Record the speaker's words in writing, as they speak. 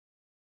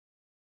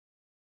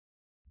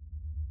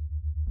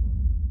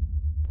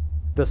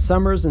The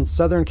summers in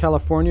Southern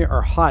California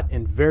are hot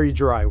and very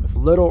dry, with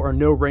little or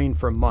no rain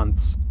for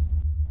months.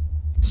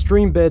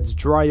 Stream beds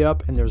dry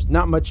up, and there's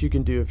not much you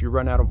can do if you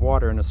run out of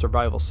water in a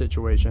survival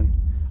situation,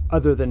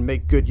 other than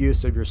make good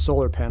use of your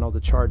solar panel to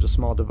charge a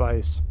small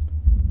device.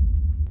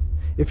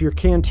 If your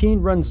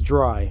canteen runs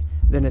dry,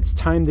 then it's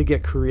time to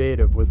get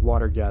creative with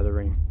water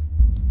gathering.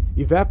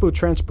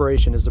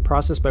 Evapotranspiration is the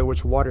process by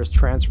which water is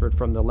transferred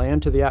from the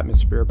land to the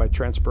atmosphere by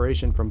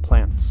transpiration from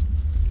plants.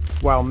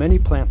 While many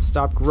plants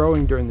stop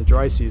growing during the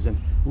dry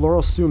season,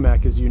 laurel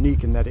sumac is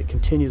unique in that it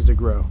continues to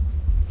grow.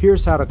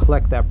 Here's how to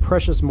collect that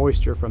precious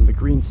moisture from the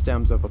green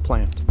stems of a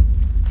plant.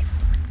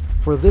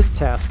 For this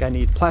task, I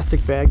need plastic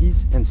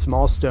baggies and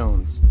small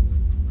stones.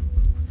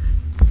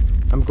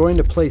 I'm going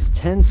to place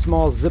 10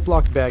 small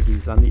Ziploc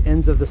baggies on the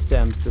ends of the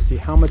stems to see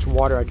how much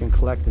water I can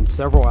collect in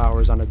several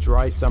hours on a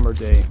dry summer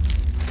day.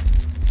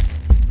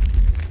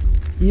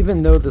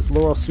 Even though this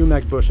laurel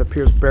sumac bush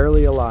appears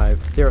barely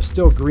alive, there are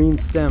still green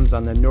stems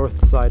on the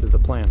north side of the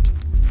plant.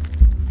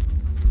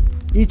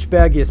 Each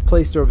baggie is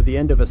placed over the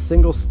end of a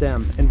single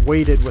stem and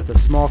weighted with a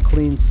small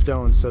clean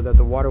stone so that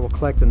the water will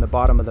collect in the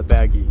bottom of the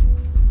baggie.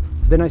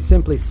 Then I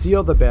simply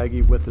seal the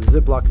baggie with the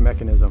Ziploc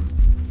mechanism.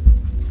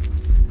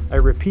 I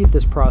repeat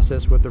this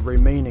process with the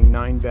remaining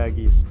 9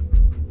 baggies.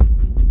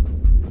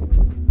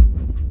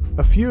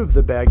 A few of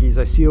the baggies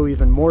I seal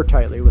even more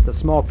tightly with a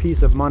small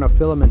piece of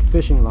monofilament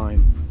fishing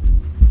line.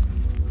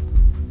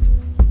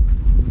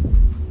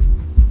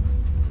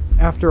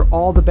 After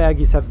all the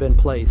baggies have been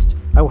placed,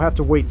 I will have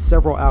to wait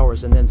several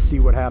hours and then see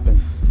what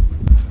happens.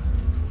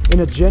 In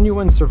a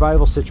genuine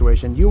survival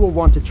situation, you will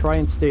want to try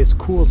and stay as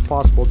cool as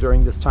possible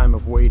during this time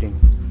of waiting.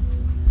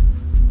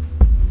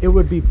 It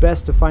would be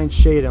best to find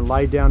shade and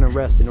lie down and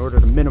rest in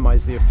order to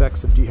minimize the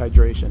effects of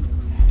dehydration.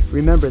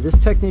 Remember, this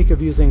technique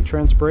of using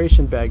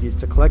transpiration baggies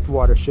to collect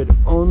water should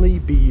only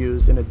be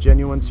used in a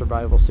genuine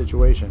survival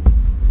situation.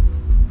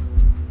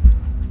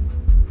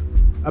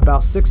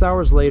 About 6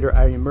 hours later,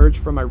 I emerged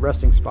from my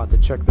resting spot to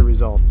check the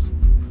results.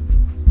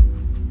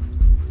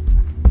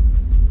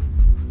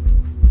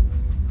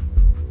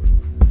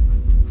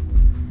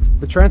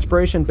 The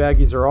transpiration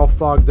baggies are all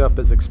fogged up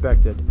as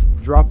expected.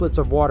 Droplets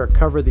of water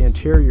cover the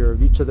interior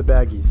of each of the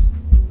baggies.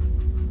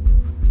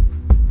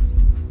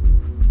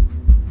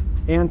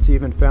 Ants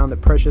even found the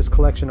precious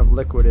collection of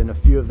liquid in a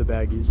few of the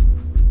baggies.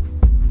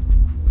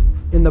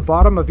 In the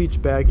bottom of each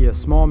baggie, a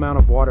small amount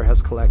of water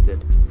has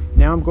collected.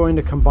 Now I'm going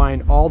to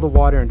combine all the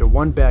water into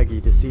one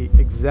baggie to see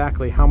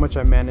exactly how much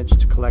I managed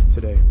to collect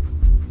today.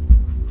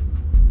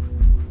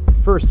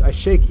 First, I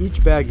shake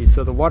each baggie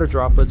so the water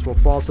droplets will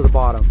fall to the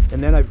bottom,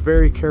 and then I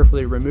very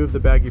carefully remove the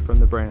baggie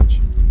from the branch.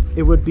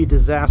 It would be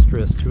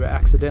disastrous to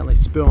accidentally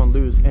spill and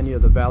lose any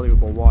of the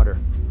valuable water.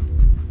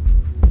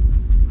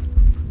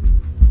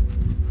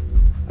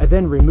 I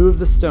then remove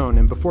the stone,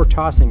 and before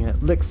tossing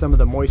it, lick some of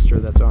the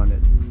moisture that's on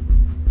it.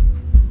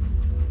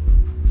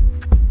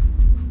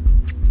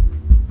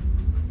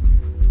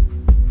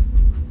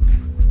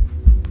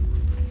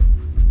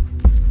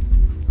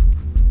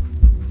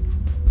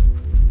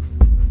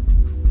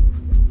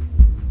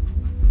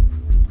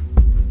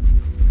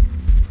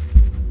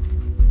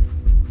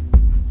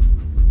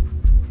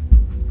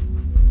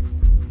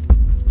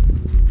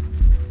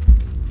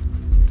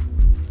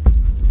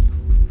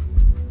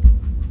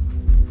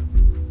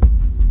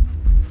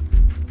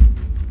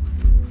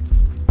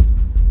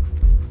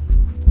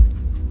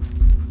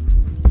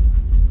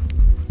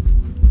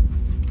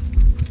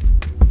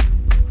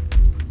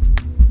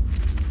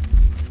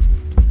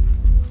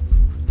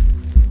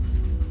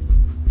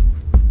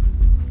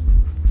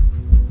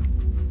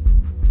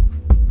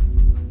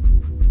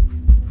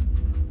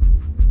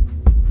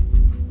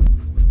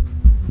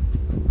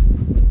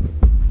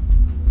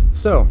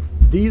 So,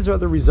 these are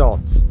the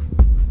results.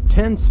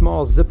 10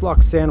 small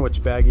Ziploc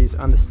sandwich baggies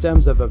on the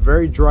stems of a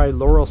very dry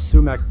laurel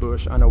sumac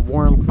bush on a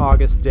warm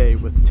August day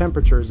with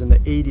temperatures in the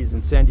 80s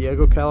in San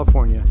Diego,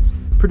 California,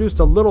 produced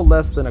a little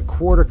less than a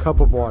quarter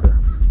cup of water.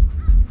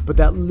 But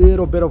that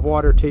little bit of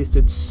water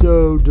tasted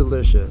so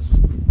delicious.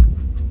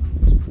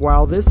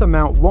 While this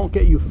amount won't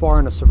get you far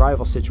in a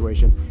survival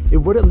situation, it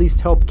would at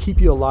least help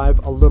keep you alive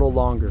a little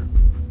longer.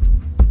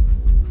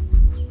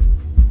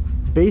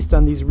 Based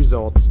on these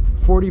results,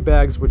 40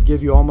 bags would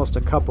give you almost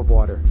a cup of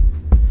water.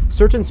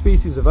 Certain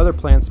species of other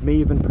plants may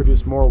even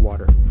produce more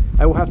water.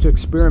 I will have to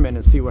experiment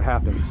and see what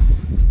happens.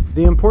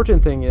 The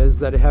important thing is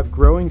that it have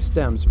growing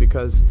stems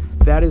because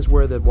that is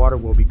where the water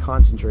will be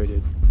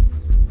concentrated.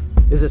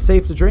 Is it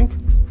safe to drink?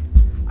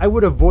 I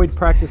would avoid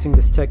practicing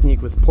this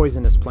technique with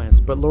poisonous plants,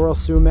 but laurel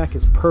sumac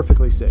is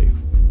perfectly safe.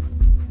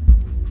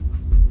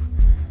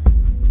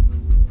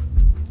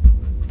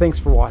 Thanks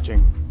for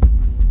watching.